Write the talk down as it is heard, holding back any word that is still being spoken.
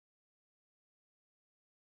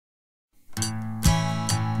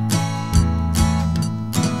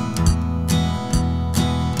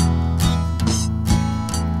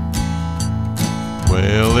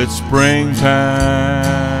Well, it's springtime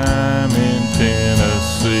in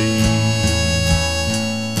Tennessee.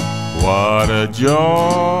 What a joy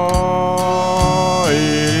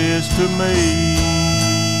it is to me.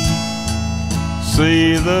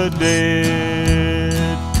 See the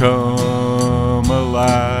dead come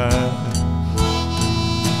alive,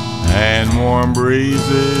 and warm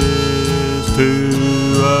breezes to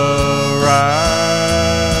arise.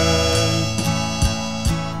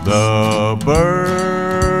 The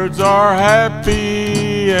birds are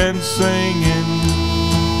happy and singing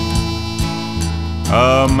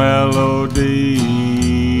a melody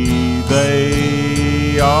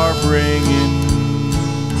they are bringing.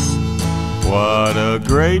 What a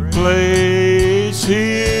great place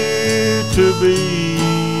here to be,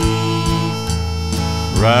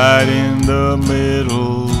 right in the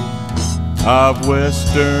middle of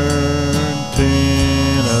western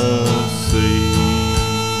Tennessee.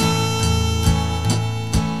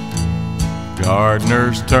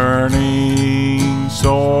 Gardeners turning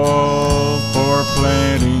soil for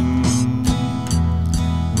planting,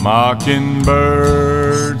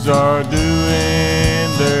 mockingbirds are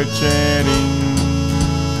doing their chanting.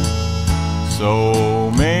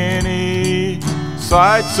 So many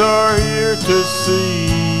sights are here to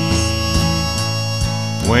see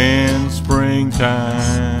when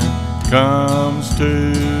springtime comes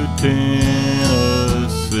to Tennessee.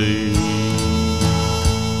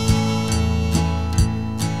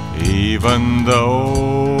 Even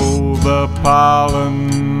though the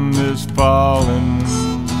pollen is falling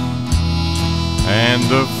and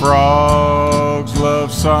the frogs'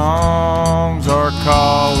 love songs are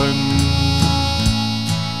calling,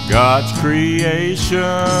 God's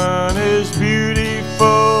creation is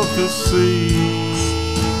beautiful to see,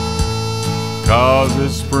 'cause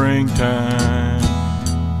it's springtime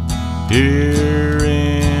here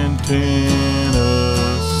in Tennessee.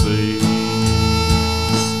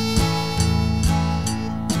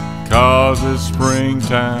 'Cause it's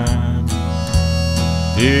springtime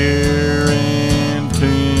here